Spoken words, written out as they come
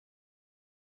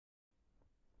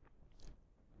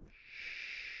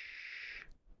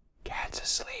Dad's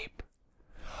asleep.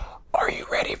 Are you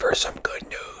ready for some good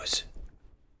news?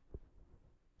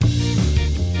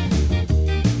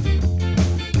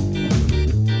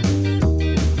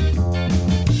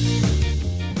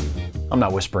 I'm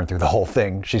not whispering through the whole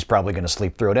thing. She's probably going to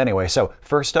sleep through it anyway. So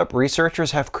first up,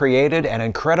 researchers have created an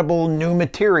incredible new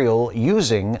material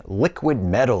using liquid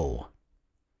metal.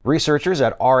 Researchers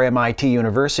at RMIT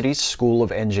University's School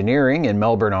of Engineering in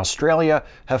Melbourne, Australia,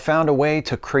 have found a way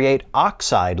to create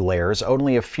oxide layers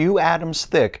only a few atoms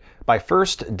thick by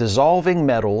first dissolving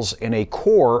metals in a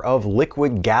core of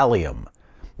liquid gallium.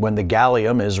 When the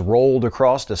gallium is rolled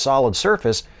across a solid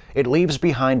surface, it leaves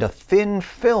behind a thin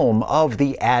film of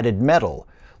the added metal,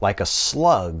 like a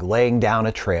slug laying down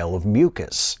a trail of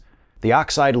mucus. The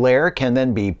oxide layer can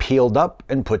then be peeled up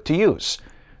and put to use.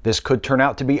 This could turn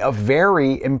out to be a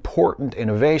very important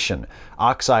innovation.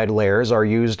 Oxide layers are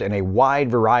used in a wide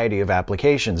variety of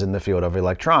applications in the field of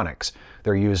electronics.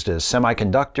 They're used as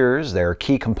semiconductors, they're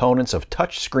key components of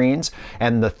touch screens,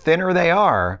 and the thinner they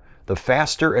are, the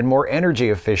faster and more energy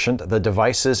efficient the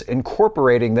devices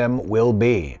incorporating them will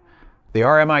be. The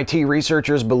RMIT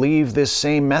researchers believe this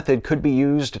same method could be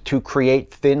used to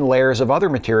create thin layers of other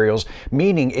materials,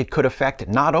 meaning it could affect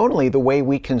not only the way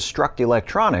we construct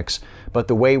electronics, but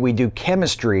the way we do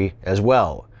chemistry as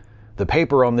well. The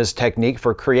paper on this technique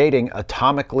for creating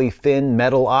atomically thin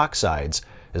metal oxides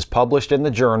is published in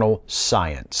the journal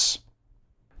Science.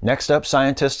 Next up,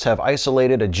 scientists have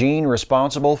isolated a gene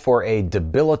responsible for a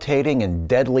debilitating and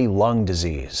deadly lung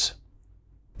disease.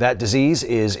 That disease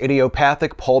is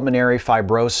idiopathic pulmonary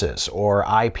fibrosis, or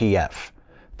IPF.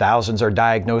 Thousands are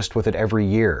diagnosed with it every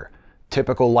year.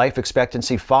 Typical life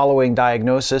expectancy following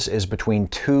diagnosis is between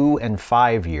 2 and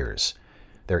 5 years.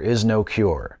 There is no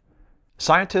cure.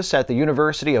 Scientists at the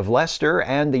University of Leicester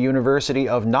and the University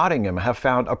of Nottingham have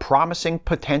found a promising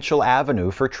potential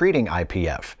avenue for treating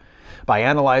IPF. By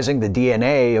analyzing the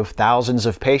DNA of thousands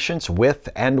of patients with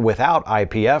and without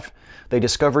IPF, they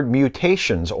discovered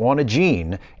mutations on a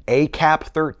gene,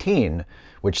 ACAP13,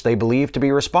 which they believe to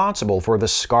be responsible for the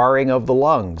scarring of the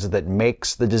lungs that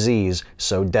makes the disease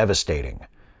so devastating.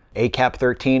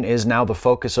 ACAP13 is now the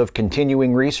focus of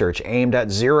continuing research aimed at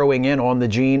zeroing in on the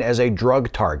gene as a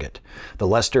drug target. The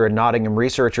Leicester and Nottingham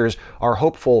researchers are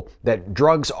hopeful that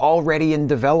drugs already in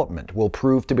development will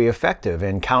prove to be effective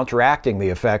in counteracting the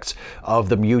effects of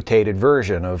the mutated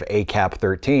version of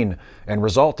ACAP13 and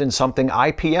result in something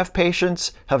IPF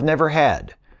patients have never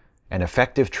had: an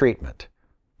effective treatment.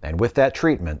 And with that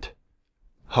treatment,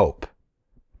 hope.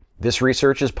 This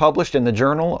research is published in the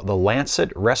journal The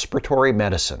Lancet Respiratory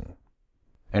Medicine.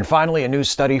 And finally, a new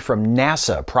study from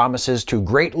NASA promises to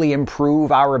greatly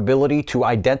improve our ability to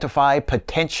identify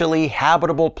potentially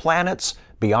habitable planets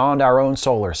beyond our own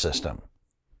solar system.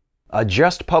 A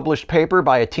just-published paper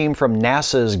by a team from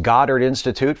NASA's Goddard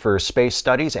Institute for Space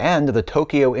Studies and the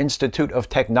Tokyo Institute of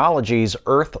Technology's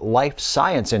Earth Life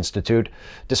Science Institute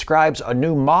describes a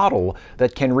new model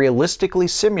that can realistically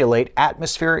simulate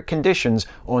atmospheric conditions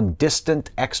on distant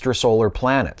extrasolar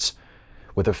planets.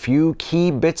 With a few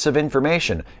key bits of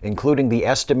information, including the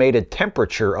estimated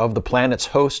temperature of the planet's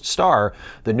host star,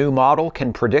 the new model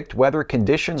can predict whether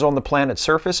conditions on the planet's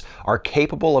surface are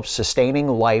capable of sustaining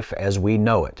life as we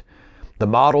know it. The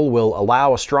model will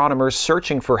allow astronomers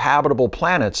searching for habitable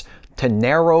planets to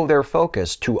narrow their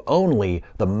focus to only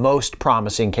the most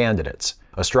promising candidates.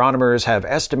 Astronomers have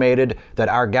estimated that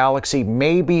our galaxy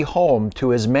may be home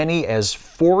to as many as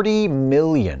 40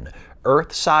 million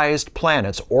Earth-sized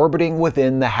planets orbiting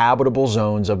within the habitable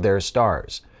zones of their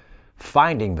stars.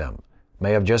 Finding them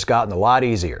may have just gotten a lot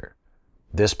easier.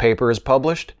 This paper is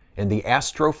published in the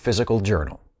Astrophysical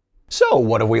Journal. So,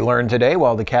 what have we learned today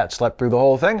while the cat slept through the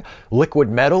whole thing? Liquid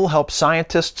metal helps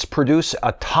scientists produce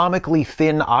atomically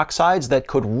thin oxides that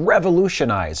could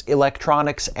revolutionize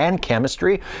electronics and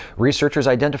chemistry. Researchers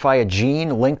identify a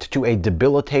gene linked to a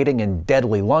debilitating and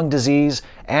deadly lung disease,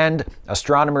 and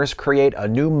astronomers create a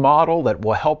new model that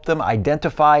will help them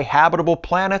identify habitable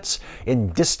planets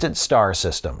in distant star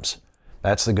systems.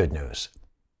 That's the good news.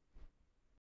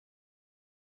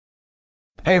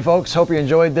 Hey folks, hope you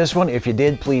enjoyed this one. If you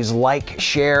did, please like,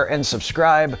 share, and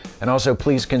subscribe. And also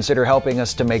please consider helping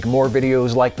us to make more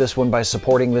videos like this one by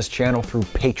supporting this channel through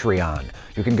Patreon.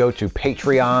 You can go to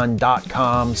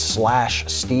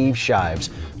patreon.com/Steve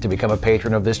Shives to become a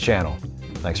patron of this channel.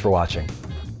 Thanks for watching.